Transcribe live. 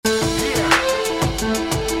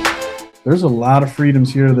there's a lot of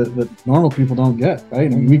freedoms here that normal people don't get, right? I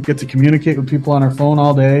mean, we get to communicate with people on our phone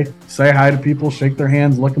all day, say hi to people, shake their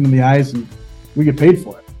hands, look them in the eyes, and we get paid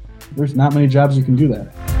for it. There's not many jobs you can do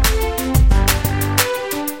that.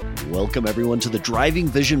 Welcome, everyone, to the Driving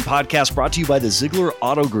Vision podcast brought to you by the Zeigler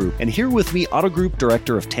Auto Group. And here with me, Auto Group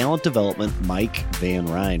Director of Talent Development, Mike Van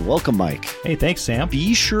Ryn. Welcome, Mike. Hey, thanks, Sam.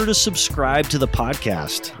 Be sure to subscribe to the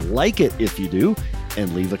podcast, like it if you do,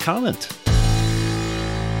 and leave a comment.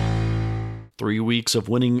 3 weeks of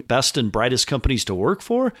winning best and brightest companies to work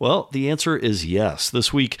for? Well, the answer is yes.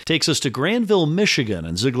 This week takes us to Grandville, Michigan,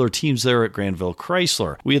 and Zeigler teams there at Grandville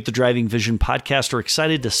Chrysler. We at the Driving Vision podcast are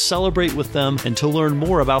excited to celebrate with them and to learn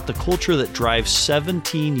more about the culture that drives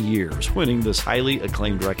 17 years, winning this highly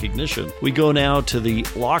acclaimed recognition. We go now to the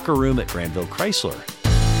locker room at Grandville Chrysler.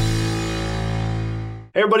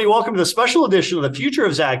 Hey, everybody, welcome to the special edition of the Future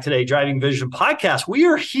of Zag Today Driving Vision podcast. We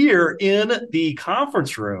are here in the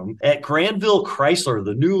conference room at Grandville Chrysler,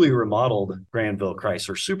 the newly remodeled Grandville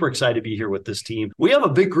Chrysler. Super excited to be here with this team. We have a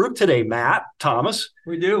big group today, Matt, Thomas.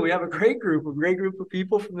 We do. We have a great group of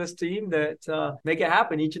people from this team that make it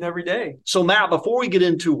happen each and every day. So, Matt, before we get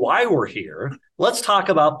into why we're here, let's talk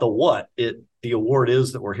about the what the award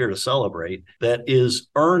is that we're here to celebrate, that is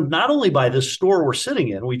earned not only by this store we're sitting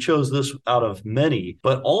in, we chose this out of many,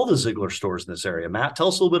 but all the Zeigler stores in this area. Matt, tell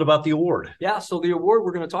us a little bit about the award. Yeah, so the award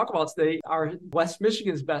we're going to talk about today are West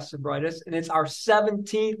Michigan's Best and Brightest, and it's our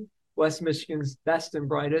 17th West Michigan's Best and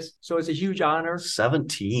Brightest. So it's a huge honor.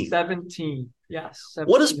 17. Yes. 17.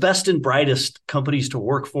 What does best and brightest companies to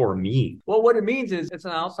work for mean? Well, what it means is it's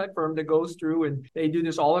an outside firm that goes through and they do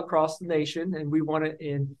this all across the nation. And we won it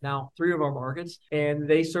in now 3 of our markets. And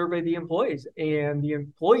they survey the employees. And the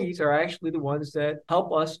employees are actually the ones that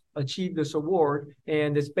help us achieve this award.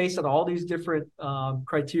 And it's based on all these different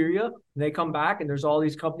criteria. And they come back and there's all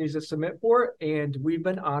these companies that submit for it. And we've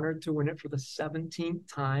been honored to win it for the 17th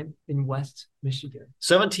time in West Michigan.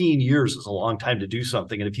 17 years is a long time to do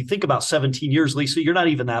something. And if you think about 17 years, Lisa, you're not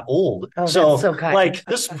even that old. Oh, so kind. Like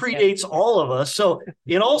this predates all of us. So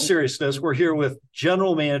in all seriousness, we're here with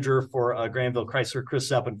General Manager for Grandville Chrysler, Chris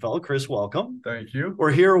Zeppenfeld. Chris, welcome. Thank you.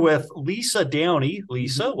 We're here with Lisa Downey.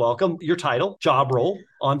 Lisa, welcome. Your title, job role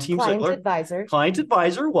on Team Zeigler. Client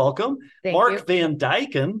Advisor, welcome. Thank Mark you. Van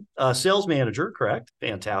Dyken, Sales Manager, correct?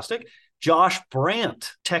 Fantastic. Josh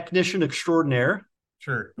Brandt, Technician Extraordinaire.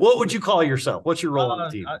 Sure. What would you call yourself? What's your role on the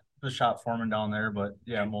team? The shop foreman down there, but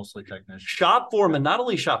yeah, mostly technician. Shop foreman, not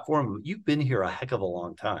only shop foreman, but you've been here a heck of a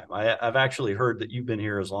long time. I've actually heard that you've been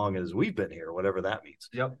here as long as we've been here, whatever that means.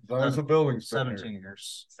 Yep. That's a building. 17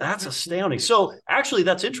 years. That's astounding. So actually,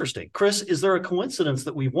 that's interesting. Chris, is there a coincidence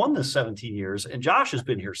that we've won this 17 years and Josh has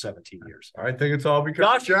been here 17 years? I think it's all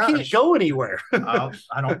because Josh, you can't go anywhere. I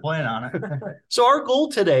don't plan on it. So our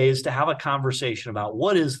goal today is to have a conversation about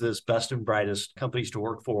what is this Best and Brightest Companies to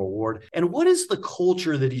Work For award, and what is the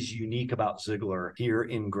culture that is unique about Zeigler here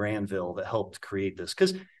in Grandville that helped create this?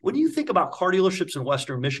 Because when you think about car dealerships in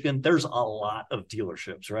Western Michigan, there's a lot of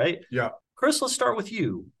dealerships, right? Yeah. Chris, let's start with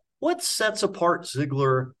you. What sets apart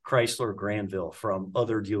Zeigler, Chrysler, Grandville from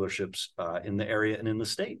other dealerships in the area and in the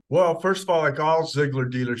state? Well, first of all, like all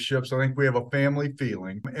Zeigler dealerships, I think we have a family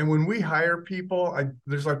feeling. And when we hire people,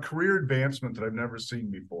 there's a career advancement that I've never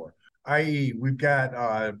seen before. I.e., we've got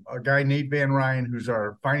a guy, Nate Van Ryn, who's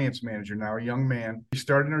our finance manager now, a young man. He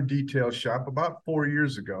started in our detail shop about 4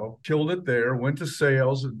 years ago, killed it there, went to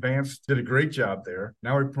sales, advanced, did a great job there.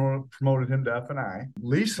 Now we promoted him to F&I.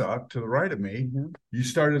 Lisa, to the right of me, you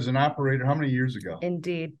started as an operator how many years ago?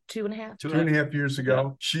 Indeed. 2.5. 2.5 years ago.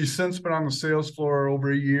 Yeah. She's since been on the sales floor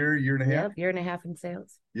over a year and a half. Yep, year and a half in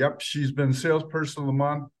sales. Yep, she's been salesperson of the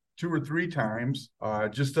month 2 or 3 times,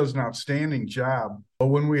 just does an outstanding job. But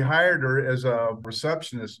when we hired her as a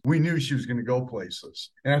receptionist, we knew she was going to go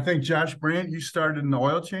places. And I think, Josh Brandt, you started in the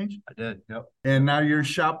oil change? I did, yep. And now you're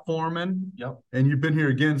shop foreman? Yep. And you've been here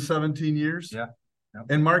again 17 years? Yeah. Yep.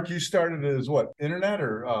 And Mark, you started as what, internet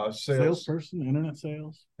or sales? Salesperson, internet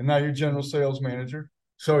sales. And now you're general sales manager?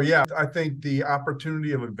 So, yeah, I think the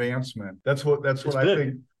opportunity of advancement, that's what I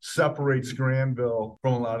think separates Grandville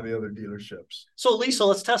from a lot of the other dealerships. So, Lisa,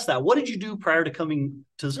 let's test that. What did you do prior to coming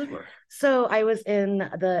to Zeigler? So I was in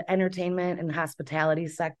the entertainment and hospitality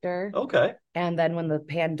sector. Okay. And then when the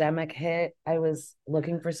pandemic hit, I was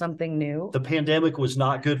looking for something new. The pandemic was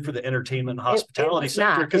not good for the entertainment and hospitality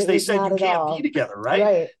sector because they said you can't be together, right?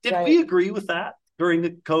 Right. Did we agree with that? During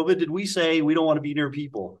the COVID, did we say we don't want to be near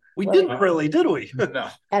people? We Well, didn't really, did we? No.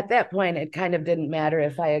 At that point, it kind of didn't matter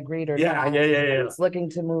if I agreed or Yeah, not. yeah. I was looking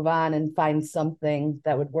to move on and find something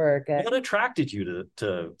that would work. What attracted you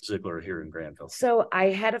to Zeigler here in Grandville? So I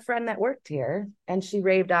had a friend that worked here, and she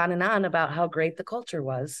raved on and on about how great the culture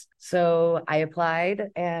was. So I applied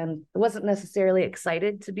and wasn't necessarily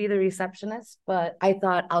excited to be the receptionist, but I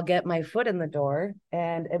thought I'll get my foot in the door,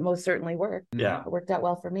 and it most certainly worked. Yeah. It worked out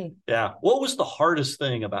well for me. Yeah. What was the hardest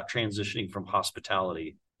thing about transitioning from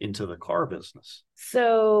hospitality into the car business?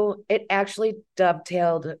 So it actually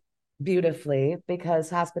dovetailed beautifully because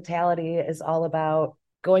hospitality is all about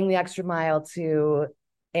going the extra mile to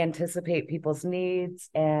anticipate people's needs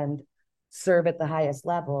and serve at the highest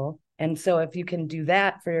level. And so if you can do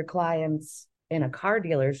that for your clients in a car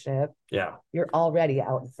dealership, Yeah. you're already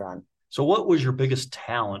out in front. So what was your biggest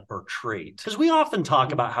talent or trait? Because we often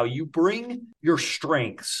talk about how you bring your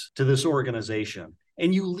strengths to this organization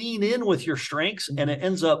and you lean in with your strengths and it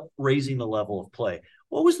ends up raising the level of play.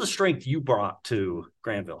 What was the strength you brought to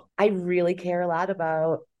Grandville? I really care a lot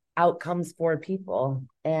about outcomes for people,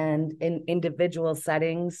 and in individual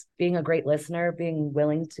settings, being a great listener, being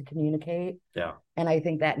willing to communicate. Yeah. And I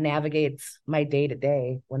think that navigates my day to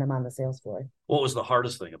day when I'm on the sales floor. What was the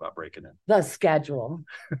hardest thing about breaking in? The schedule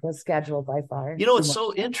by far. You know, it's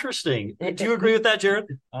so interesting. Do you agree with that, Jared?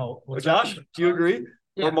 Oh, Or Josh, do you agree?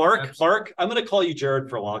 Yeah, Or Mark? absolutely. Mark, I'm going to call you Jared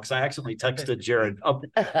for a while because I accidentally texted Jared.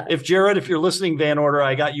 If Jared, if you're listening, Van Order,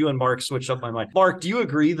 I got you and Mark switched up my mind. Mark, do you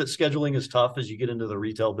agree that scheduling is tough as you get into the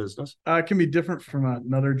retail business? It can be different from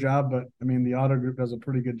another job, but I mean, the auto group does a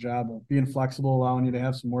pretty good job of being flexible, allowing you to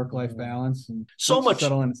have some work-life balance, and So once you much-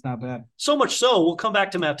 settle in, it's not bad. So much so, we'll come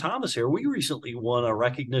back to Matt Thomas here. We recently won a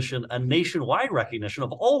recognition, a nationwide recognition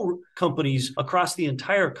of all companies across the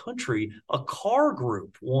entire country. A car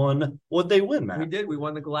group won. What'd they win, Matt? We did. We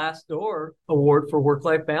won the Glassdoor Award for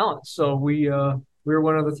work-life balance. So we were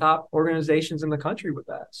one of the top organizations in the country with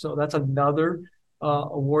that. So that's another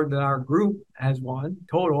award that our group has won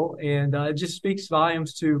total, and it just speaks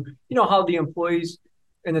volumes to how the employees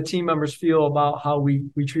and the team members feel about how we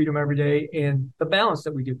treat them every day and the balance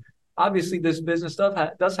that we do. Obviously, this business stuff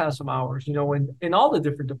does have some hours, in all the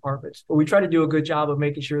different departments, but we try to do a good job of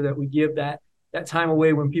making sure that we give that time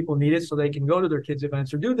away when people need it so they can go to their kids'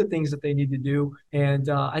 events or do the things that they need to do. And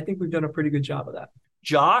I think we've done a pretty good job of that.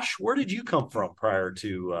 Josh, where did you come from prior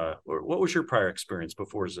to, or what was your prior experience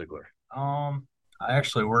before Zeigler? I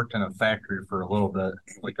actually worked in a factory for a little bit,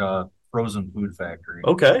 like a frozen food factory.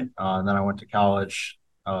 Okay. And then I went to college.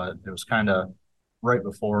 It was kind of right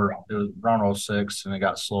before, it was around 06, and it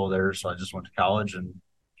got slow there. So I just went to college and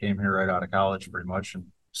came here right out of college pretty much and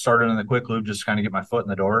started in the quick lube, just kind of get my foot in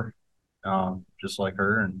the door, just like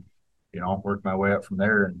her, and, worked my way up from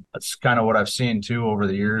there. And that's kind of what I've seen too over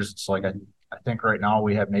the years. It's like, I think right now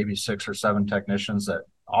we have maybe 6 or 7 technicians that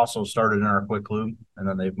also started in our quick lube, and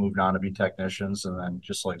then they've moved on to be technicians. And then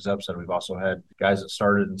just like Zeb said, we've also had guys that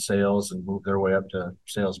started in sales and moved their way up to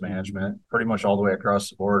sales management. Pretty much all the way across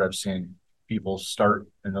the board, I've seen people start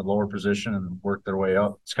in a lower position and work their way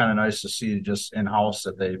up. It's kind of nice to see just in-house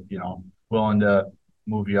that they, willing to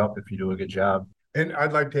move you up if you do a good job. And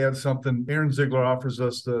I'd like to add something. Aaron Zeigler offers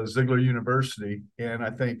us the Zeigler University, and I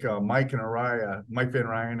think Mike Van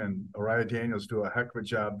Ryan and Araya Daniels do a heck of a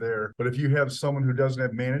job there. But if you have someone who doesn't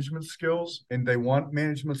have management skills and they want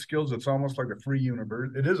management skills, it's almost like a free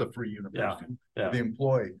university. It is a free university for the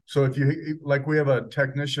employee. So if we have a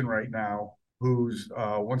technician right now who's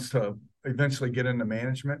wants to eventually get into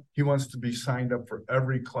management, he wants to be signed up for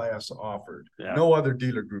every class offered. Yeah. No other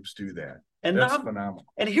dealer groups do that. And that's phenomenal.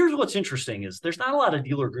 And here's what's interesting is there's not a lot of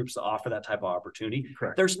dealer groups that offer that type of opportunity.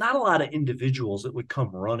 Correct. There's not a lot of individuals that would come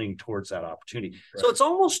running towards that opportunity. Right. So it's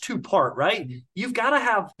almost 2-part, right? Mm-hmm. You've got to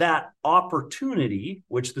have that opportunity,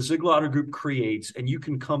 which the Zeigler Auto Group creates, and you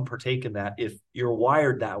can come partake in that if you're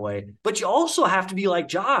wired that way. But you also have to be like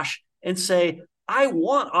Josh and say, I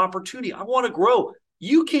want opportunity. I want to grow.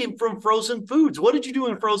 You came from frozen foods. What did you do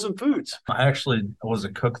in frozen foods? I actually was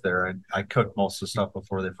a cook there. I cooked most of the stuff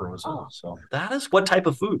before they froze it. So that is what type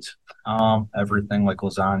of foods? Everything like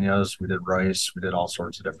lasagnas. We did rice. We did all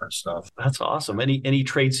sorts of different stuff. That's awesome. Any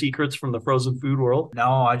trade secrets from the frozen food world?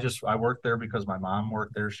 No, I worked there because my mom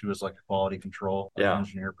worked there. She was like a quality control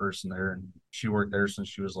engineer person there, and she worked there since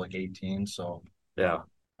she was like 18. So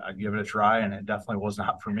I'd give it a try, and it definitely was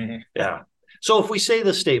not for me. Yeah. So if we say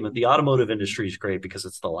this statement, the automotive industry is great because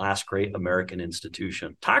it's the last great American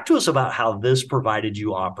institution. Talk to us about how this provided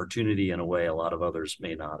you opportunity in a way a lot of others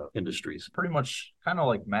may not have industries. Pretty much kind of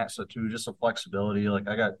like Matt said too, just a flexibility. Like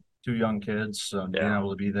I got 2 young kids, so being able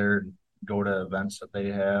to be there and go to events that they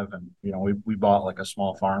have. And, we bought like a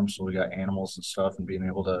small farm, so we got animals and stuff, and being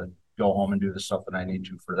able to go home and do the stuff that I need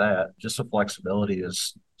to for that. Just the flexibility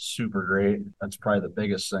is super great. That's probably the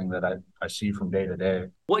biggest thing that I see from day to day.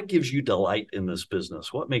 What gives you delight in this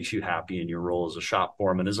business? What makes you happy in your role as a shop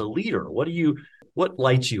foreman, as a leader? What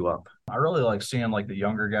lights you up? I really like seeing like the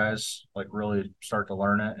younger guys like really start to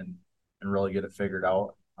learn it and really get it figured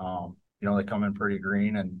out. They come in pretty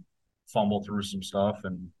green and fumble through some stuff.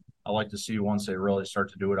 And I like to see once they really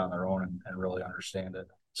start to do it on their own and really understand it.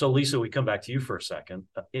 So, Lisa, we come back to you for a second.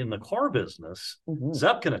 In the car business, Mhm.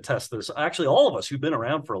 Zep can attest this. Actually, all of us who've been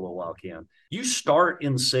around for a little while can. You start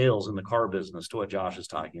in sales in the car business, to what Josh is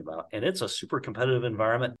talking about, and it's a super competitive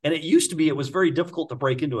environment. And it used to be, it was very difficult to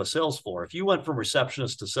break into a sales floor. If you went from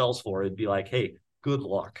receptionist to sales floor, it'd be like, hey, good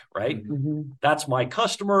luck, right? Mhm. That's my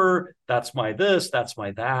customer, that's my this, that's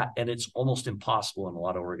my that. And it's almost impossible in a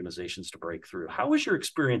lot of organizations to break through. How was your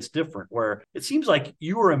experience different, where it seems like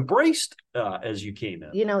you were embraced as you came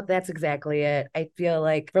in? That's exactly it. I feel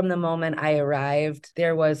like from the moment I arrived,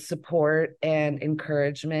 there was support and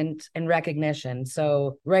encouragement and recognition.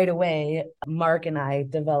 So right away, Mark and I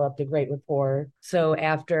developed a great rapport. So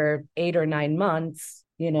after 8 or 9 months,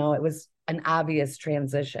 it was an obvious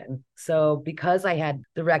transition. So because I had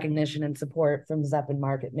the recognition and support from Zep and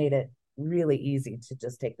Mark, it made it really easy to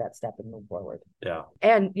just take that step and move forward. Yeah.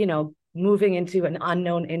 And, moving into an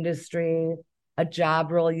unknown industry, a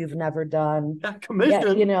job role you've never done. Yeah,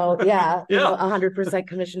 commission. Yeah, Yeah. 100%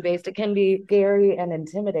 commission based. It can be scary and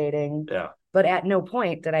intimidating. Yeah. But at no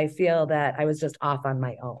point did I feel that I was just off on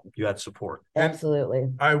my own. You had support. Absolutely.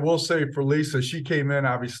 I will say for Lisa, she came in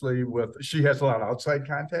obviously she has a lot of outside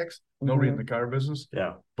contacts, nobody in the car business.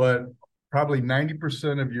 Yeah. But probably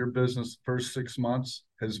 90% of your business first 6 months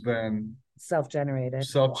has been self-generated.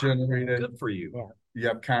 Good for you. Yeah. You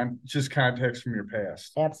have just contacts from your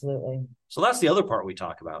past. Absolutely. So that's the other part we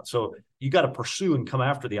talk about. So you got to pursue and come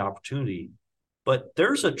after the opportunity. But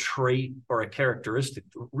there's a trait or a characteristic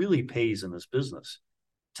that really pays in this business: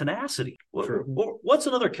 tenacity. What's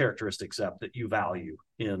another characteristic, Zep, that you value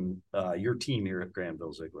in your team here at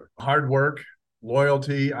Grandville Zeigler? Hard work,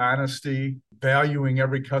 loyalty, honesty, valuing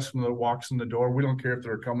every customer that walks in the door. We don't care if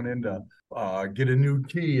they're coming in to get a new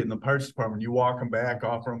key in the parts department. You walk them back,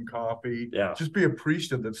 offer them coffee. Yeah. Just be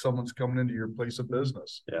appreciative that someone's coming into your place of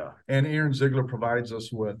business. Yeah. And Aaron Zeigler provides us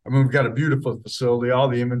with, we've got a beautiful facility, all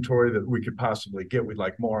the inventory that we could possibly get. We'd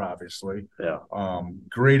like more, obviously. Yeah.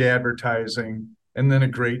 Great advertising, and then a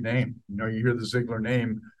great name. You hear the Zeigler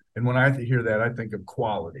name, and when I hear that, I think of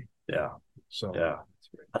quality. Yeah. So yeah.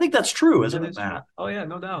 I think that's true, isn't it, Matt? Oh, yeah,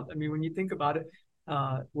 no doubt. When you think about it,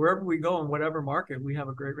 wherever we go in whatever market, we have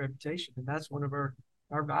a great reputation. And that's one of our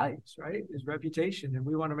values, right? Is reputation. And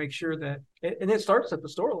we want to make sure that, and it starts at the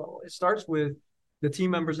store level. It starts with the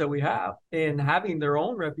team members that we have and having their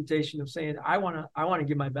own reputation of saying, I want to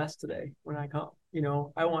give my best today when I come.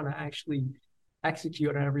 I want to actually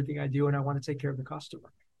execute on everything I do, and I want to take care of the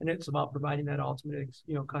customer. And it's about providing that ultimate,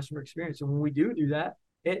 customer experience. And when we do that,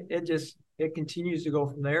 it continues to go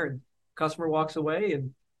from there, and customer walks away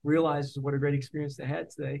and realizes what a great experience they had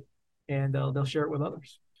today, and they'll share it with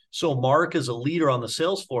others. So Mark, is a leader on the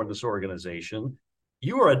sales floor in this organization,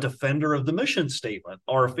 you are a defender of the mission statement: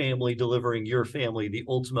 our family delivering your family the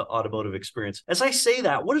ultimate automotive experience. As I say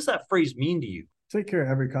that, what does that phrase mean to you? Take care of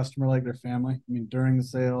every customer like their family. During the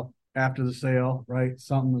sale, after the sale, right?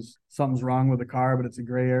 Something's wrong with the car, but it's a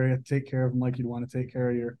gray area. Take care of them like you'd want to take care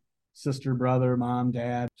of your sister, brother, mom,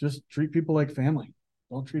 dad. Just treat people like family.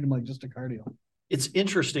 Don't treat them like just a car deal. It's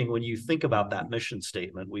interesting when you think about that mission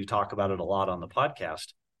statement. We talk about it a lot on the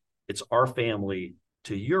podcast. It's our family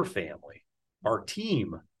to your family, our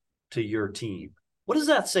team to your team. What does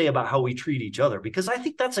that say about how we treat each other? Because I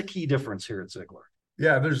think that's a key difference here at Zeigler.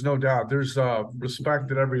 Yeah, there's no doubt. There's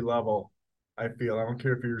respect at every level, I feel. I don't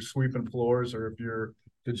care if you're sweeping floors or if you're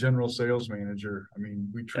the general sales manager.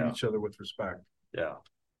 We treat each other with respect. Yeah.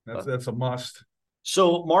 That's a must.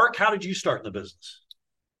 So, Mark, how did you start in the business?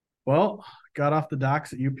 Well, got off the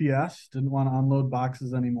docks at UPS, didn't want to unload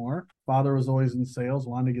boxes anymore. Father was always in sales,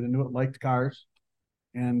 wanted to get into it, liked cars,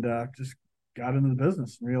 and just got into the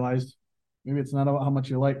business and realized maybe it's not about how much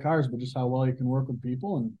you like cars, but just how well you can work with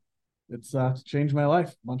people. And it's changed my life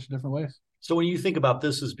a bunch of different ways. So when you think about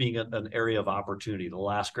this as being an area of opportunity, the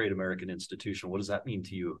last great American institution, what does that mean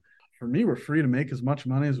to you? For me, we're free to make as much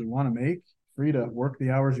money as we want to make. Free to work the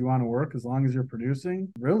hours you want to work as long as you're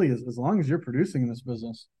producing. Really, as long as you're producing in this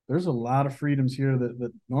business, there's a lot of freedoms here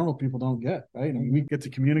that normal people don't get, right? We get to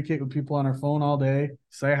communicate with people on our phone all day,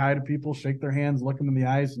 say hi to people, shake their hands, look them in the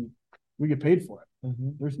eyes, and we get paid for it. Mm-hmm.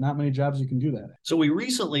 There's not many jobs you can do that. So we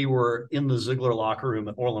recently were in the Zeigler locker room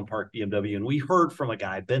at Orland Park BMW, and we heard from a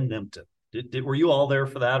guy, Ben Nimpton. Were you all there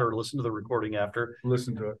for that or listen to the recording after?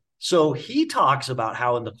 Listen to it. So he talks about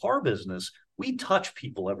how in the car business, we touch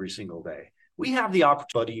people every single day. We have the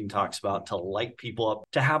opportunity, he talks about, to light people up,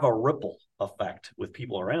 to have a ripple effect with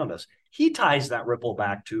people around us. He ties that ripple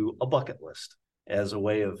back to a bucket list as a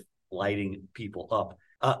way of lighting people up.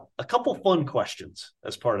 A couple fun questions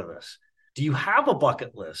as part of this. Do you have a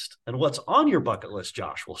bucket list? And what's on your bucket list,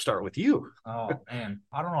 Josh? We'll start with you. Oh, man.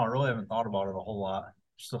 I don't know. I really haven't thought about it a whole lot.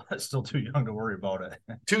 Still too young to worry about it.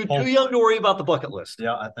 Too young to worry about the bucket list.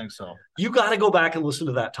 Yeah, I think so. You got to go back and listen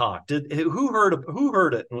to that talk. Who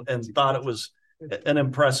heard it and thought it was an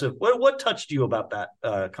impressive? What touched you about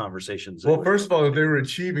that conversation? Well, first of all, they were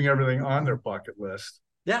achieving everything on their bucket list.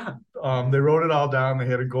 Yeah. They wrote it all down. They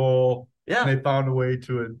had a goal. Yeah. And they found a way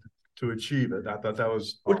to achieve it. I thought that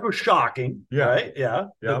was, which was shocking. Yeah. Right. Yeah.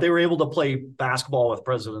 That they were able to play basketball with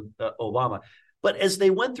President Obama. But as they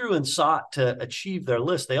went through and sought to achieve their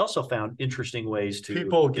list, they also found interesting ways to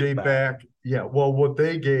people gave back. Yeah. Well, what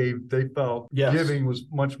they gave, they felt giving was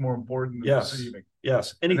much more important than receiving.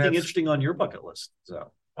 Yes. Anything interesting on your bucket list?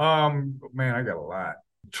 So, man, I got a lot.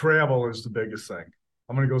 Travel is the biggest thing.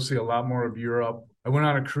 I'm going to go see a lot more of Europe. I went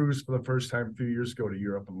on a cruise for the first time a few years ago to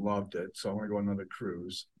Europe and loved it. So I'm going to go on another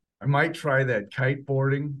cruise. I might try that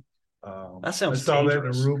kiteboarding. That sounds I saw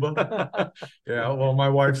dangerous. that in Aruba. Yeah, well, my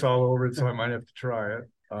wife's all over it, so I might have to try it.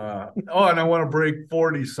 And I want to break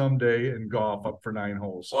 40 someday and golf up for 9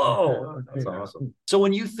 holes. Whoa, that's awesome. So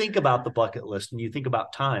when you think about the bucket list and you think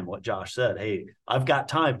about time, what Josh said, hey, I've got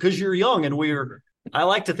time because you're young and I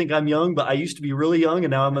like to think I'm young, but I used to be really young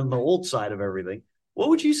and now I'm on the old side of everything. What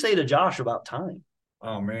would you say to Josh about time?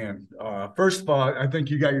 Oh man. First of all, I think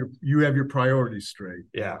you have your priorities straight.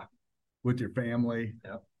 Yeah. With your family.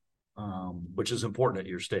 Yeah. Which is important at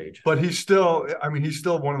your stage. But he's still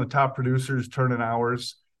one of the top producers, turning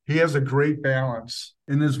hours. He has a great balance.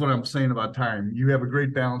 And this is what I'm saying about time. You have a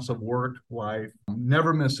great balance of work, life,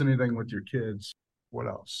 never miss anything with your kids. What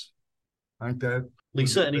else? Like that.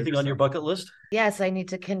 Lisa, anything on your bucket list? Yes, I need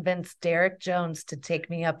to convince Derek Jones to take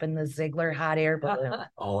me up in the Zeigler hot air balloon.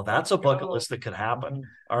 Oh, that's a bucket list that could happen.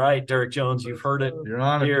 All right, Derek Jones, you've heard it. You're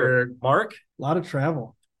on here. it, Derek. Mark? A lot of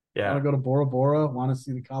travel. Yeah. Want to go to Bora Bora, want to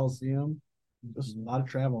see the Coliseum. Just a lot of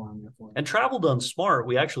travel on there for me. And travel done smart,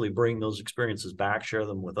 we actually bring those experiences back, share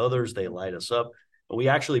them with others. They light us up. And we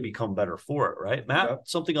actually become better for it, right? Matt,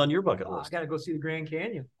 something on your bucket list? I got to go see the Grand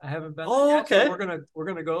Canyon. I haven't been. Oh, there yet, okay. So we're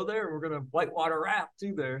gonna go there. And we're gonna whitewater raft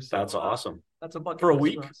too there. So, that's awesome. That's a bucket for a list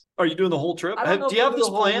week. For us. Are you doing the whole trip? Do you have this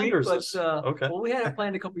planned, or is this okay? Well, we had it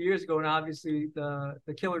planned a couple of years ago, and obviously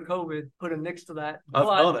the killer COVID put a nix to that. I've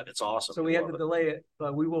known it. It's awesome. So we had to delay it,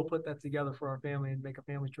 but we will put that together for our family and make a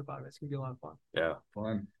family trip out of it. It's gonna be a lot of fun. Yeah,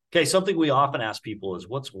 fun. Okay, something we often ask people is,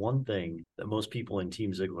 what's one thing that most people in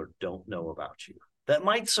Team Zeigler don't know about you that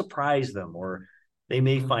might surprise them, or they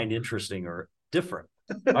may find interesting or different?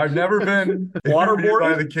 I've never been waterboarding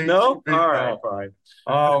by the KCP. No? All right,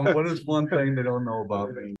 fine. What is one thing they don't know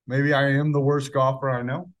about me? Maybe I am the worst golfer I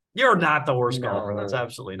know. You're not the worst golfer. That's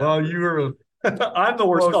absolutely not. Well, you're. I'm the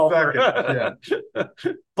worst golfer. Yeah.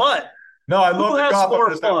 But no, I love who has golf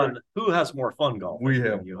more fun? Who has more fun golfing? We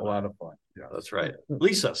have a lot of fun. Yeah, that's right.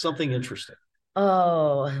 Lisa, something interesting.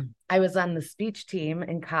 Oh, I was on the speech team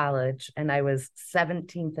in college and I was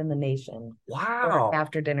 17th in the nation. Wow.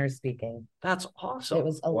 After dinner speaking. That's awesome. It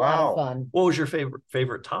was a lot of fun. What was your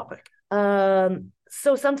favorite topic?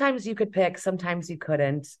 So sometimes you could pick, sometimes you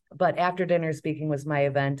couldn't, but after dinner speaking was my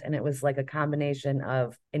event, and it was like a combination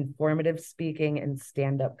of informative speaking and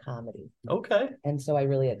stand-up comedy. Okay. And so I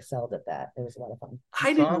really excelled at that. It was a lot of fun.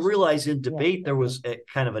 I didn't realize in debate there was a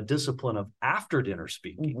kind of a discipline of after dinner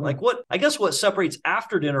speaking. Mm-hmm. Like what separates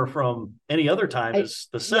after dinner from any other time is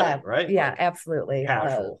the setting, right? Yeah, like absolutely.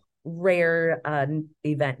 Casual. Rare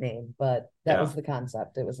event name, but that was the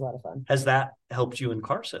concept. It was a lot of fun. Has that helped you in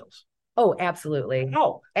car sales? Oh, absolutely.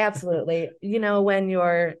 Oh, absolutely. When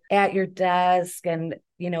you're at your desk and,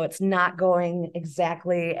 it's not going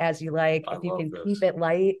exactly as you like, if you can keep it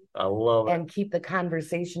light, I love it, and keep the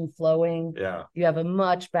conversation flowing, you have a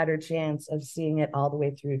much better chance of seeing it all the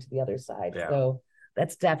way through to the other side. Yeah. So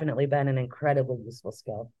that's definitely been an incredibly useful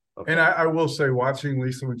skill. Okay. And I will say, watching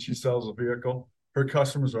Lisa when she sells a vehicle, her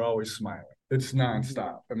customers are always smiling. It's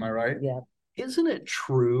nonstop. Am I right? Yeah. Isn't it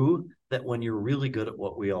true that when you're really good at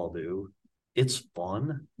what we all do, it's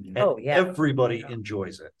fun? Oh, yeah. Everybody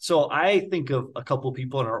enjoys it. So I think of a couple of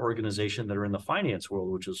people in our organization that are in the finance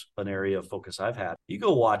world, which is an area of focus I've had. You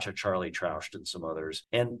go watch a Charlie Trousht and some others,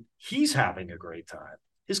 and he's having a great time.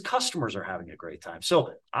 His customers are having a great time.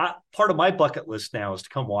 So part of my bucket list now is to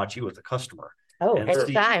come watch you with a customer Oh, and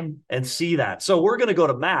anytime. see that. So we're going to go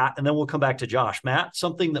to Matt, and then we'll come back to Josh. Matt,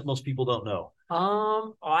 something that most people don't know.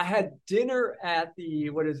 I had dinner at the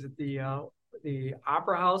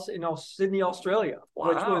Opera House in Sydney, Australia,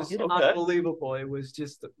 which was unbelievable. It was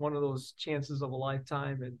just one of those chances of a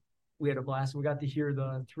lifetime, and we had a blast. We got to hear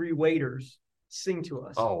the three waiters sing to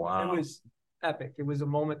us. Oh, wow. It was epic. It was a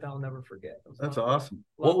moment that I'll never forget. That's awesome.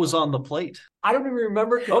 What was on the plate? I don't even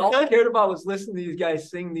remember, because all I cared about was listening to these guys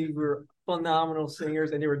sing. These were phenomenal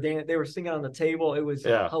singers, and they were singing on the table. It was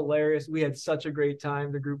hilarious. We had such a great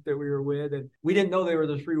time, the group that we were with, and we didn't know they were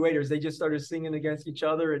the three waiters. They just started singing against each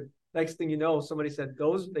other, and next thing you know, somebody said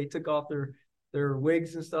they took off their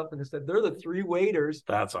wigs and stuff, and they said they're the three waiters.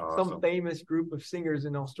 That's awesome. Some famous group of singers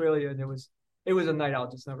in Australia, and it was a night I'll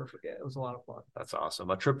just never forget. It was a lot of fun. That's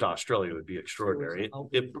awesome. A trip to Australia would be extraordinary.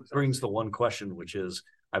 It brings the one question, which is,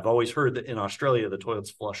 I've always heard that in Australia, the toilets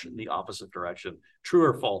flush in the opposite direction. True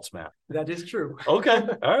or false, Matt? That is true. Okay.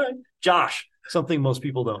 All right. Josh, something most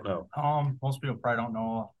people don't know. Most people probably don't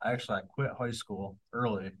know. I quit high school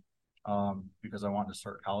early because I wanted to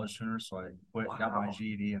start college sooner. So I quit, got my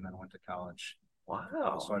GED, and then went to college.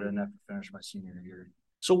 Wow. So I didn't have to finish my senior year.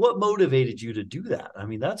 So what motivated you to do that? I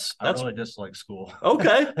mean, I really dislike school.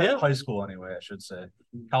 Okay. Yeah. High school anyway, I should say.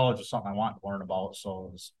 College was something I wanted to learn about, so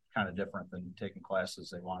it was kind of different than taking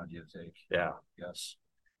classes they wanted you to take. Yeah. Yes.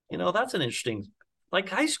 That's an interesting,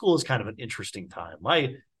 high school is kind of an interesting time.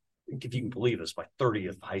 If you can believe this, my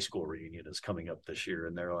 30th high school reunion is coming up this year,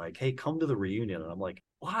 and they're like, hey, come to the reunion. And I'm like,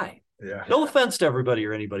 why? Yeah. No offense to everybody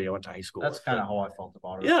or anybody I went to high school with. That's kind of how I felt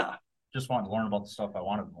about it. Yeah. Just wanted to learn about the stuff I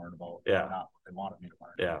wanted to learn about. Yeah. Not what they wanted me to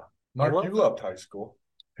learn. Yeah. Mark, you loved high school.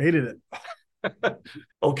 Hated it.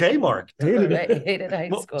 Okay, Mark. Hated I it. hated high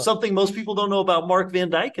school. Something most people don't know about Mark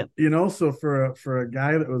Van Dyken. So for a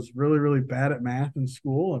guy that was really, really bad at math in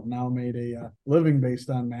school, I've now made a living based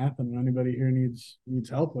on math, and anybody here needs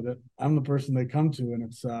help with it, I'm the person they come to, and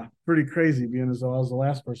it's pretty crazy being as though I was the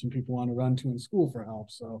last person people want to run to in school for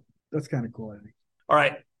help. So that's kind of cool, I think. All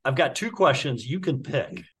right. I've got two questions. You can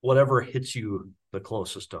pick whatever hits you the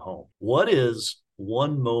closest to home. What is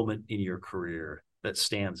one moment in your career that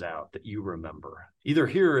stands out that you remember, either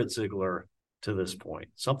here at Zeigler to this point,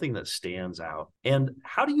 something that stands out? And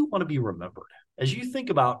how do you want to be remembered? As you think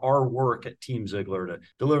about our work at Team Zeigler to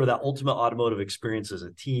deliver that ultimate automotive experience as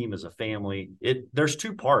a team, as a family, there's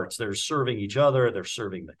two parts. There's serving each other, there's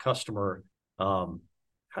serving the customer. How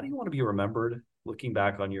do you want to be remembered looking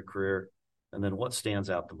back on your career? And then what stands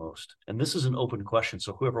out the most? And this is an open question,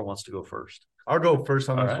 so whoever wants to go first. I'll go first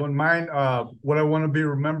on this one. Mine, what I want to be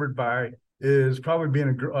remembered by is probably being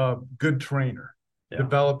a good trainer,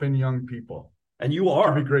 developing young people. And you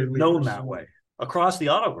are be great known that way across the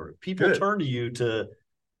auto group. People turn to you to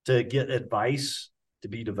get advice, to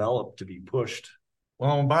be developed, to be pushed.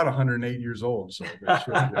 Well, I'm about 108 years old, so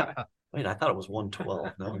Wait, I thought it was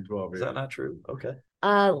 112. No, 112. Is that not true? Okay.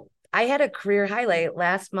 I had a career highlight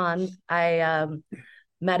last month. I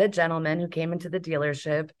met a gentleman who came into the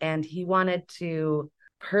dealership, and he wanted to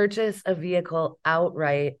purchase a vehicle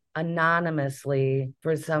outright anonymously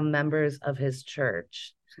for some members of his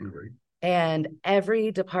church. Great. And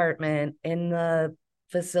every department in the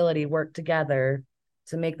facility worked together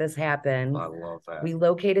to make this happen. I love that. We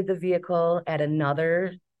located the vehicle at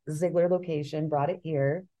another Zeigler location, brought it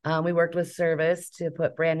here. We worked with service to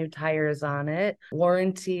put brand new tires on it.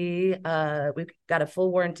 Warranty, we got a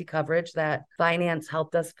full warranty coverage that finance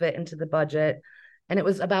helped us fit into the budget. And it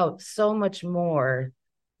was about so much more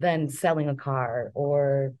than selling a car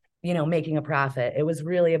or, making a profit. It was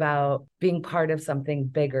really about being part of something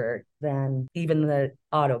bigger than even the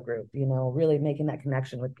auto group, really making that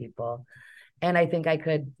connection with people. And I think I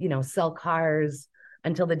could, sell cars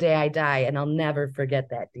until the day I die, and I'll never forget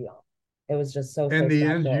that deal. It was just so. And the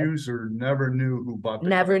end user never knew who bought the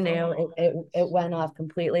never car. Knew. It went off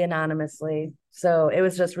completely anonymously. So it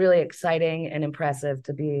was just really exciting and impressive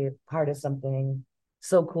to be part of something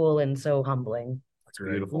so cool and so humbling. That's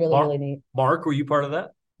beautiful. Really neat. Mark, were you part of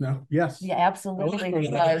that? No. Yes. Yeah, absolutely. What did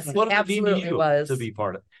it mean to you was to be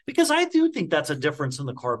part of it? Because I do think that's a difference in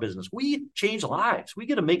the car business. We change lives. We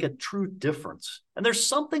get to make a true difference. And there's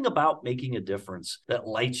something about making a difference that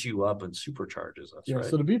lights you up and supercharges us, right?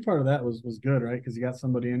 So to be part of that was good, right? Because you got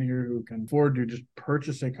somebody in here who can afford to just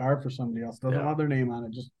purchase a car for somebody else. Doesn't want their name on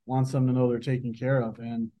it, just wants them to know they're taken care of.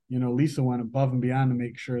 And, Lisa went above and beyond to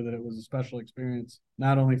make sure that it was a special experience,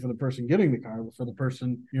 not only for the person getting the car, but for the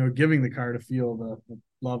person, giving the car to feel the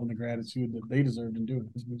love and the gratitude that they deserved in doing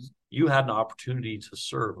it. You had an opportunity to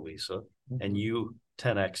serve, Lisa, and you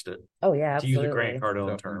 10x'd it. Oh, yeah, to absolutely. use a Grant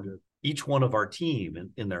Cardone term. Each one of our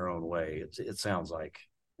team in their own way, it sounds like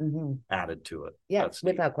added to it. Yeah, That's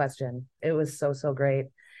neat. without question. It was so, so great.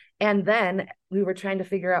 And then we were trying to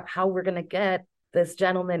figure out how we're going to get this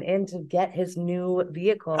gentleman in to get his new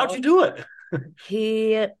vehicle. How'd you do it?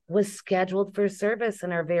 He was scheduled for service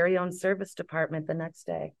in our very own service department the next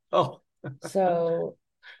day. Oh. So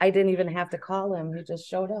I didn't even have to call him. He just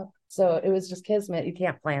showed up. So it was just kismet. You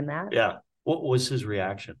can't plan that. Yeah. What was his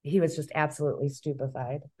reaction? He was just absolutely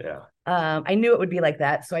stupefied. Yeah. I knew it would be like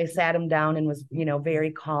that. So I sat him down and was,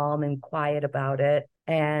 very calm and quiet about it.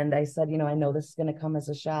 And I said, I know this is going to come as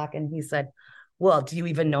a shock. And he said, well, do you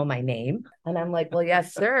even know my name? And I'm like, well,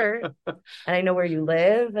 yes, sir. And I know where you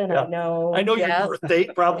live. And I know your birth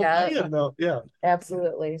date probably. Yeah.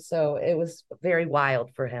 Absolutely. So it was very wild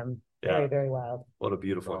for him. Yeah. Very, very wild. What a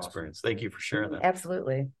beautiful experience. Thank you for sharing that.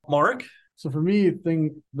 Absolutely. Mark? So for me, the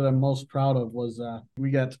thing that I'm most proud of was we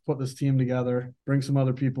got to put this team together, bring some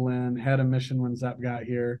other people in, had a mission when Zepp got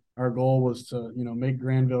here. Our goal was to, make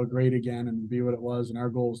Grandville great again and be what it was. And our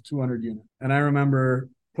goal was 200 units. And I remember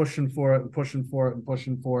pushing for it and pushing for it and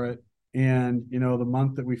pushing for it. And, the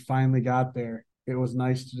month that we finally got there, it was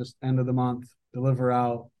nice to just end of the month, deliver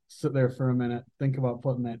out, sit there for a minute, think about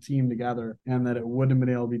putting that team together, and that it wouldn't have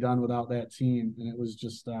been able to be done without that team. And it was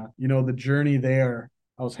just, the journey there.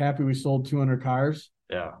 I was happy we sold 200 cars.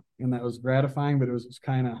 Yeah. And that was gratifying, but it was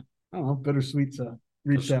kind of, I don't know, bittersweet to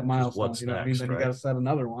reach that milestone. What's you know next, what I mean? Then right? you got to set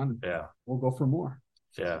another one. Yeah. We'll go for more.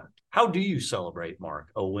 Yeah. How do you celebrate, Mark,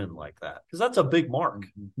 a win like that? Because that's a big mark.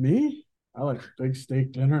 Me? I like big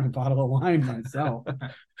steak dinner and a bottle of wine myself.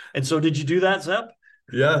 And so did you do that, Zepp?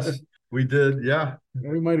 Yes, we did. Yeah.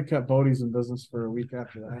 We might have kept Bodie's in business for a week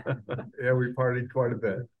after that. Yeah, we partied quite a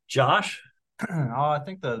bit. Josh? I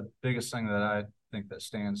think the biggest thing that I think that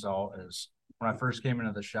stands out is when I first came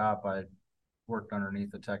into the shop, I worked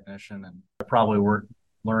underneath a technician, and I probably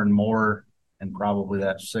learned more in probably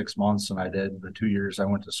that 6 months than I did the 2 years I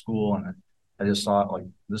went to school. And I just thought, like,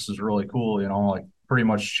 this is really cool, like pretty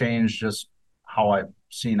much changed just how I've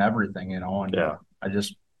seen everything, and Yeah. I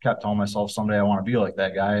just kept telling myself someday I want to be like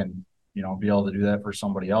that guy and, be able to do that for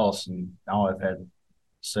somebody else. And now I've had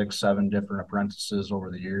 6, 7 different apprentices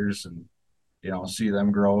over the years, and, see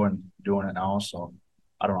them grow and doing it now. So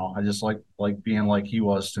I don't know. I just like being like he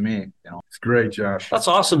was to me, It's great, Josh. That's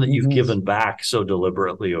awesome that you've given back so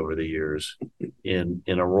deliberately over the years in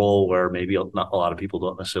a role where maybe not a lot of people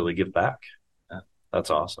don't necessarily give back.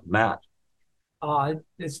 That's awesome. Matt?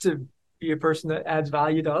 It's to be a person that adds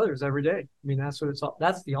value to others every day. I mean, that's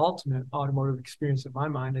the ultimate automotive experience in my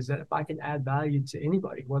mind, is that if I can add value to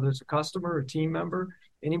anybody, whether it's a customer, a team member,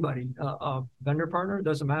 anybody, a vendor partner, it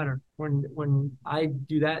doesn't matter. When I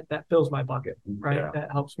do that, that fills my bucket, right? Yeah.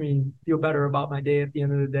 That helps me feel better about my day at the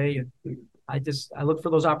end of the day. And I look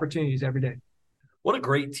for those opportunities every day. What a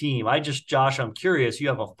great team. Josh, I'm curious, you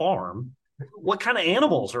have a farm. What kind of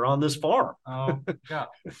animals are on this farm? We got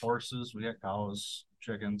horses, we got cows,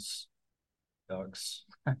 chickens, ducks,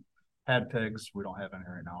 had pigs. We don't have any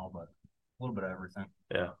right now, but a little bit of everything.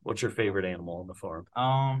 Yeah. What's your favorite animal on the farm?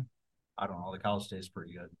 I don't know. The cows taste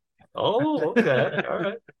pretty good. Oh, okay. All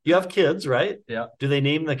right. You have kids, right? Yeah. Do they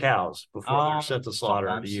name the cows before they're sent to slaughter?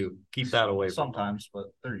 Or do sometimes. you keep that away from them? Sometimes, but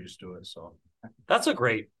they're used to it. So That's a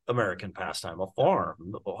great American pastime, a farm,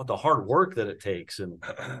 the hard work that it takes and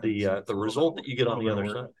the result that you get on the other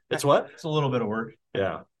side. It's what? it's a little bit of work.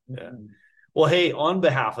 Yeah. Yeah. Well, hey, on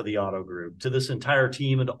behalf of the Auto Group, to this entire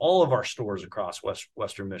team and to all of our stores across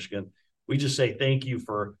Western Michigan, we just say thank you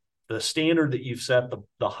for the standard that you've set,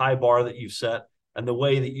 the high bar that you've set, and the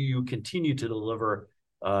way that you continue to deliver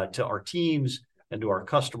to our teams and to our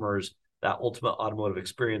customers that ultimate automotive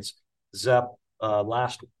experience. Zepp,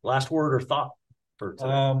 last word or thought for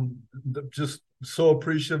today? Just so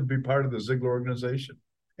appreciative to be part of the Zeigler organization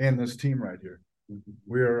and this team right here.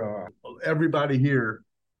 We're everybody here,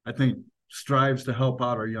 I think, strives to help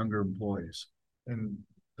out our younger employees, and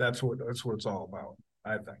that's what it's all about,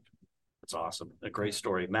 I think. It's awesome. A great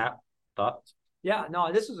story. Matt, thoughts? Yeah,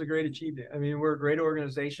 no, this is a great achievement. I mean, we're a great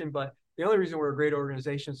organization, but the only reason we're a great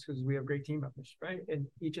organization is because we have great team members, right? And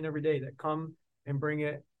each and every day that come and bring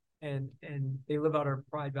it, and they live out our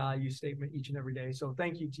pride value statement each and every day. So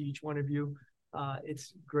thank you to each one of you.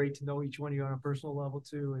 It's great to know each one of you on a personal level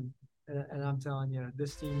too. And I'm telling you,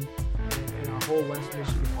 this team and our whole West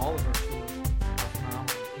Michigan, all of our stores,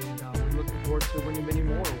 and we're looking forward to winning many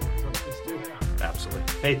more awards like this too.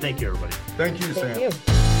 Absolutely. Hey, thank you, everybody. Thank you, Sam. Thank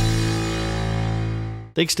you.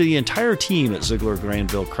 Thanks to the entire team at Zeigler,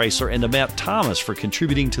 Grandville, Chrysler, and to Matt Thomas for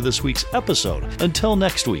contributing to this week's episode. Until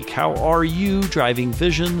next week, how are you driving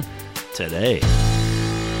vision today?